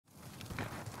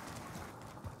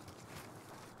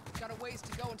ways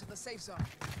to go into the safe zone.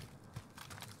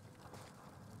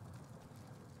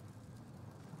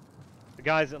 The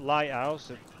guys at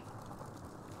Lighthouse.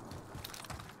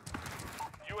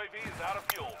 UAV is out of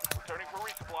fuel. Returning for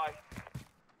resupply.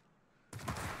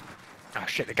 Oh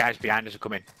shit, the guys behind us are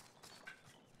coming.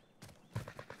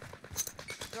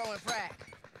 Throwing frag.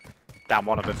 Down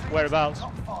one of them. Whereabouts?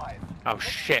 Oh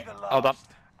shit, hold on.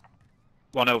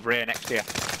 One over here next to you.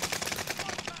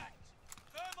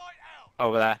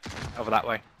 Over there, over that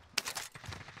way.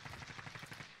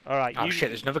 Alright, oh shit,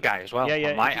 there's another guy as well. Yeah,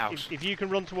 on Lighthouse. if you can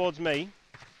run towards me.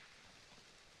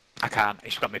 I can't,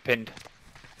 he's got me pinned.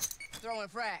 Throwing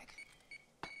frag.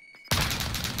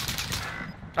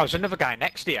 Oh, there's another guy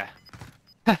next to you.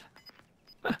 I'm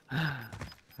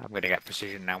gonna get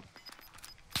precision now.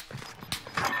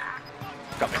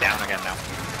 Got me down again now.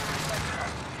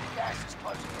 Gas is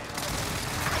closing in.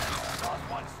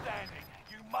 Last one standing.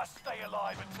 You must stay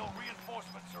alive until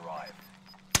reinforcements arrive.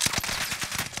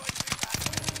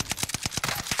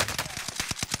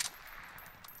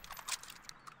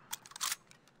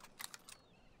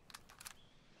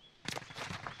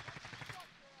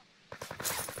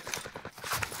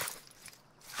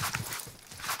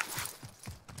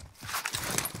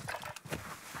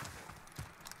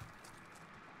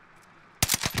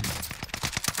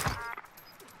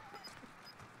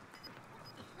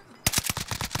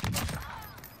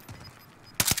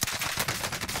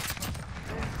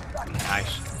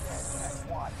 Nice.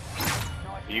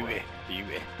 Beauty,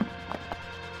 beauty.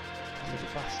 Little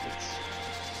bastards.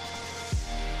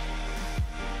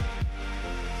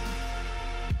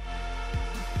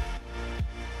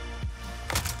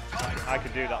 I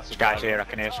could do that. This guy's here, I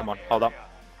can hear someone. Hold on.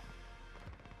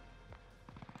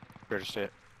 Where is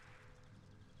it?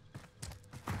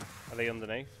 Are they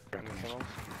underneath?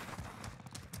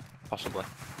 Possibly.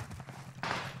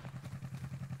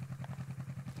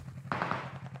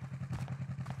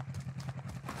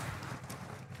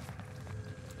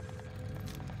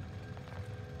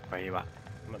 Where are you at?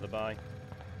 I'm at the buy.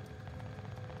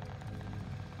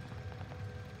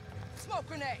 Smoke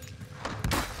grenade.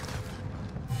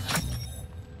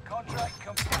 Contract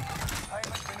complete.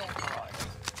 Payment been authorized.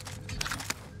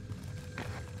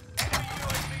 Enemy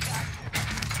UAV active.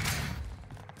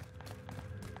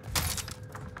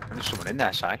 There's someone in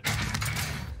there, Si.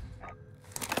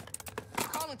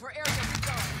 Calling for area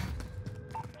recon.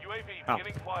 UAV Oh,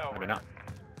 beginning flyover. maybe not.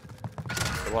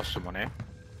 There was someone here.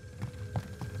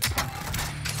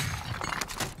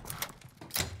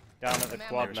 Down at the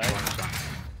quad, mate.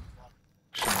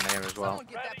 Someone here as well.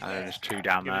 There's two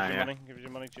down Give there, us your yeah. money. Give us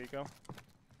your money, Chico.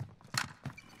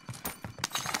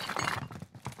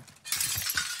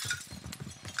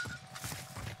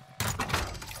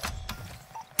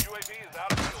 UAV is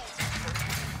out of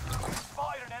fuel.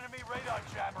 Spotted an enemy radar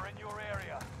jammer in your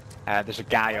area. There's a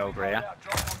guy over here.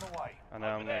 Drop on the way. I know,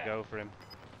 I'm gonna go for him.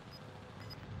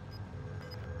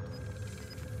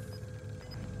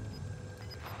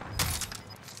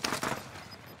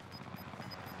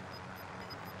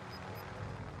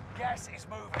 Gas is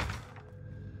moving.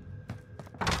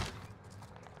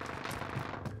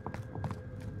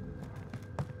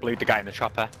 Bleed the guy in the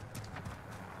chopper.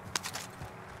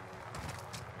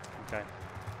 Okay.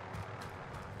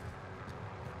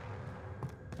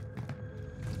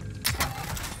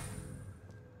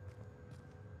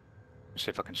 See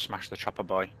if I can smash the chopper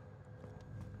boy.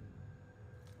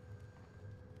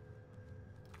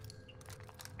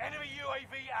 Enemy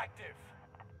UAV active.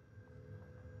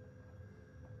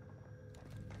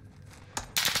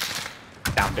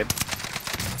 Downed him.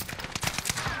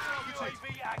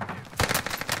 UAV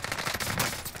active.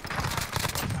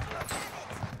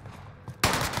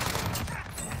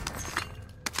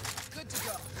 Good to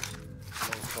go.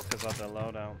 Motherfuckers had their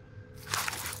loadout.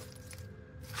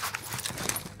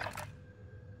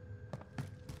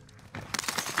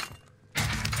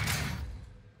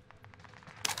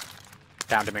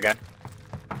 Downed him again.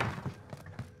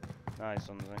 Nice,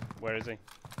 Sunzi. Where is he?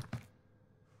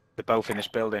 They're both in this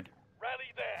building.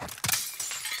 Rally there.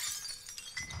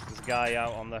 There's a guy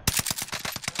out on the...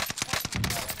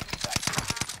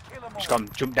 Kill 'em He's all. gone,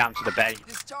 jumped down to the bay.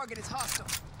 This target is hostile.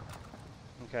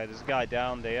 Okay, there's a guy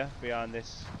down there, behind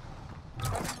this.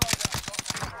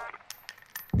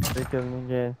 They killed me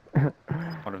again.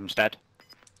 One of them's dead.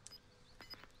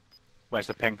 Where's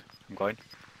the ping? I'm going.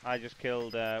 I just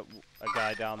killed a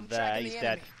guy down I'm there, tracking he's the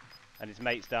dead. enemy. And his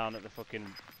mate's down at the fucking,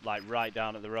 like, right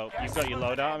down at the rope. You've got your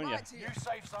loadout, haven't you? Lights here. New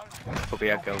safe zone. Could be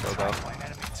a go, go, go. By an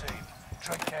enemy team.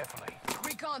 Tread carefully.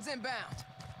 Recon's inbound.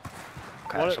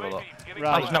 Okay, What- let's have a look. Getting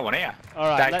Right. Oh, there's no one here.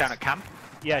 Alright, Guys let's... down at camp.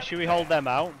 Yeah, should we hold them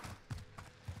out?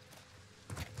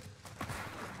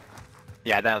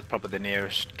 Yeah, they're probably the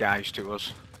nearest guys to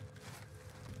us.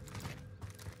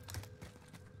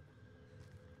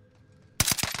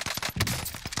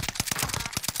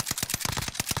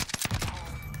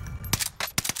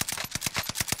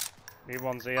 New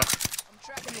one's here. I'm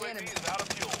tracking the UAV enemy. is out of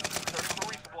fuel. Searching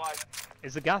for resupply.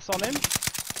 Is the gas on him?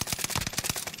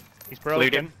 He's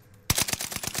Glued broken. him.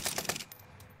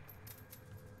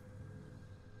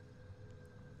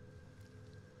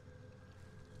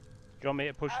 Do you want me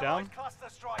to push down? Allied cluster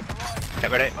strike arrived.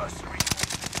 Get ready. Mercenary.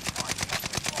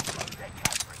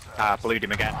 Ah, blued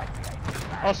him again.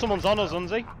 Oh, someone's on us,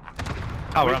 Unzi.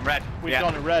 Oh, we're on red. We've Yeah.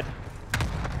 gone to red.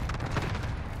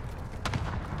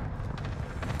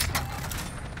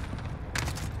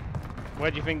 Where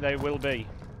do you think they will be?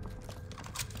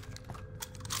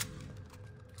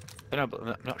 I don't know, but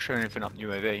I'm not sure anything on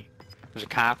UAV. There's a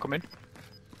car coming.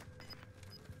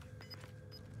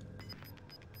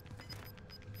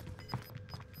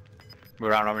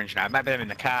 We're on orange now. Might be them in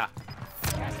the car.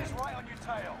 Gas is right on your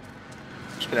tail.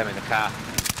 Must be them in the car.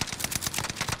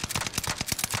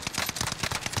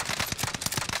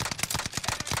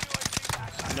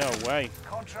 No way.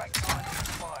 Contract time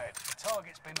expired. The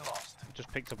target's been lost.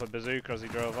 Just picked up a bazooka as he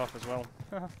drove off as well.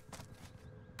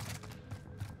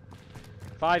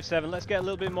 5-7, let's get a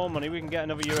little bit more money, we can get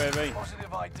another UAV.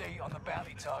 Positive ID on the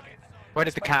bounty target. Where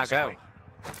did the car go?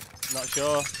 Not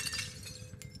sure.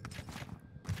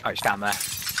 Oh, it's down there.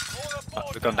 Oh,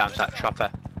 we've gone down to that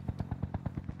chopper.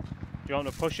 Do you want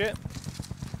to push it?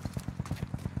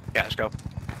 Yeah, let's go.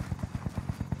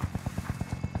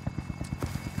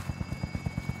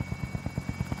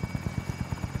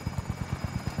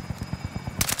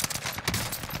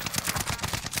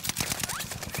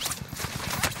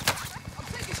 I'm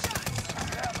taking shots.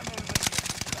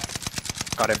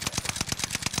 Got him.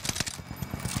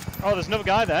 Oh, there's another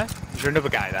guy there. Is there another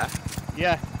guy there?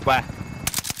 Yeah. Where? Mark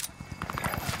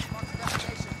the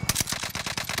destination.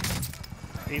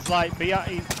 He's like,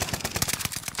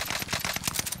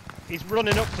 he's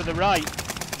running up to the right.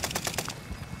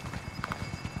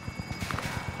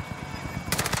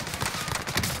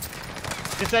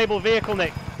 Disable vehicle,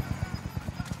 Nick.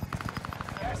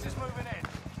 Gas is moving in.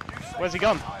 Use Where's he safe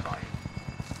gone? highlight.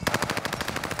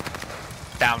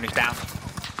 Down, he's down.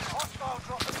 Hostile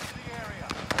dropping into the area.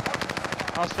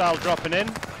 Hostile dropping in.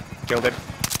 Killed him.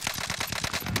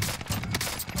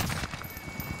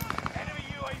 Enemy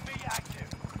UAV active.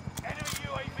 Enemy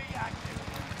UAV active.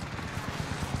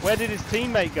 Where did his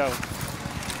teammate go?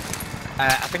 I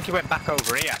think he went back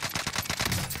over here.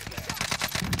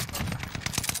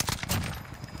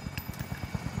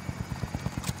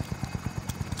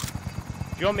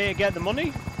 Do you want me to get the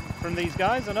money from these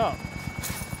guys or not?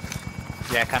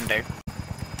 Yeah, can do.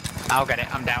 I'll get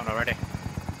it, I'm down already.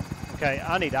 Okay,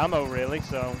 I need ammo really,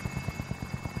 so...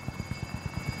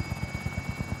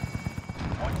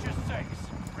 Watch your six.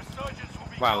 Resurgence will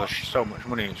be Wow, gone. there's so much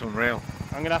money, it's unreal.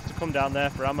 I'm gonna have to come down there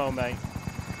for ammo, mate.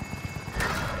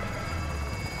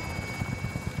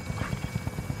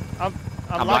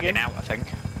 I'm lagging out, I think.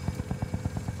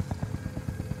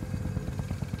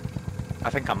 I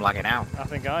think I'm lagging out. I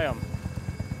think I am.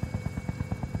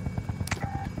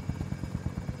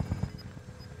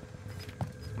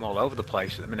 I'm all over the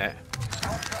place at the minute.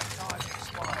 Contract time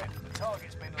expired. The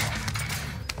target's been lost.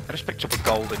 I just picked up a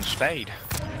golden spade.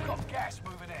 You've got gas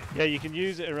moving in. Yeah, you can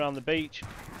use it around the beach.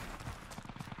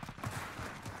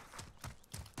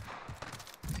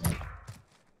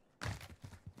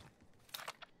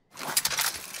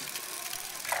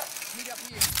 Meet up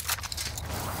here.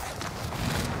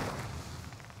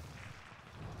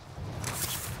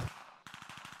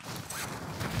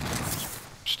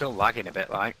 Still lagging a bit,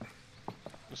 like.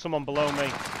 There's someone below me.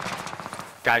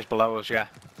 Guys below us, yeah.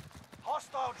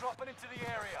 Hostile dropping into the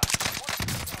area.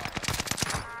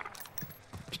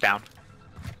 He's down.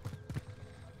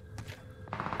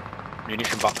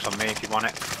 Munition box on me if you want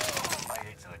it.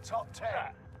 Made it to the top 10.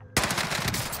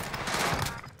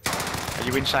 Are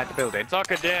you inside the building?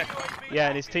 Suck a dick. Yeah,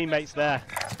 and his teammate's there.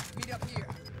 Meet up here.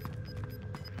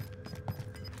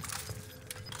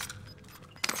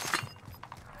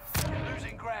 You're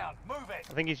losing ground. Move it.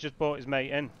 I think he's just brought his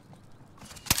mate in.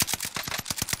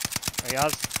 He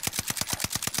has.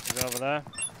 He's over there.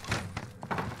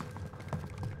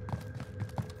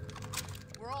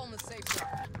 We're all in the safe zone.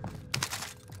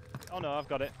 Oh no, I've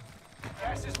got it.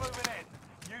 Gas is moving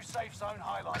in. New safe zone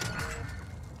highlighted.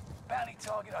 Bounty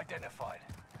target identified.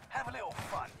 Have a little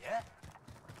fun, yeah?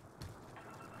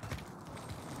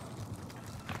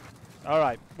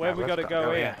 Alright, where have we we've got to got go to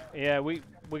go here? Yeah, we're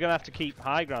going to have to keep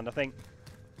high ground, I think.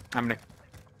 I'm gonna... Is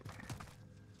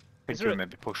think there we a-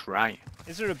 maybe push right.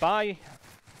 Is there a buy?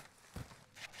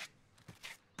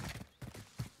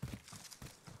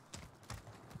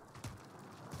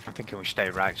 I'm thinking we stay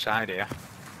right side here.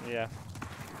 Yeah.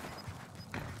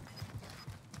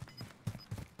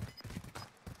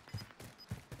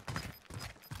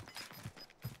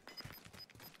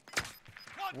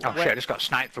 Oh shit, I just got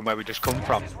sniped from where we just come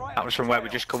from. That was from where we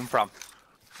just come from.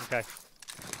 Okay.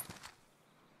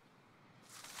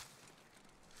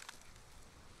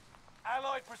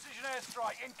 Allied precision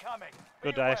airstrike incoming.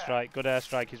 Good Be aware. airstrike. Good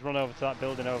airstrike. He's run over to that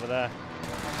building over there.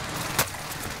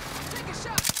 Take a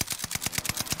shot.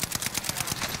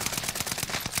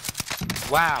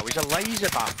 Wow, he's a laser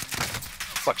man.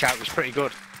 Watch out, he's pretty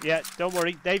good. Yeah, don't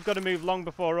worry. They've got to move long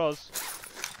before us.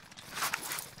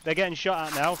 They're getting shot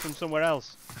at now from somewhere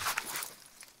else.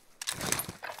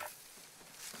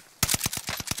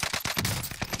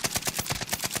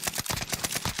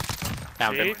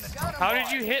 Down him. Jeez, how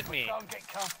did you hit me? Don't get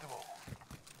comfortable.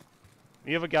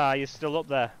 The other guy is still up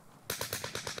there.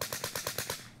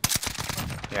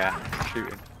 Yeah,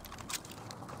 shooting.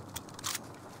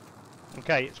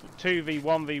 Okay, it's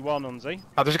 2v1v1, Unzi.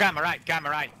 Oh, there's a guy on my right, guy on my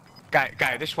right.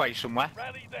 Guy this way somewhere.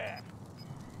 Rally there.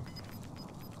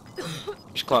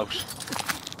 He's close.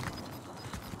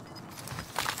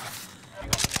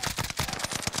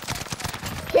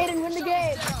 Caden, win the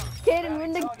game! Caden,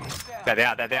 win the Target's down. There they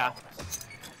are, there they are.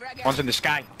 Frag out. One's in the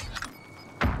sky. Need to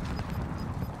get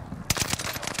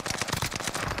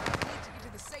to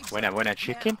the safe zone. Winner, winner,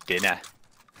 chicken dinner.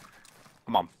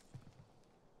 Come on.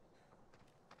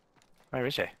 Where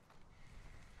is he?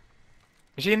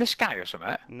 Is he in the sky or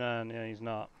something? No, no, he's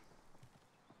not.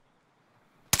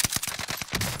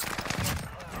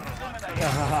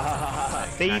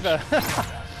 Beaver.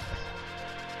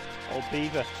 Old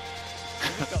Beaver.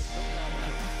 He's got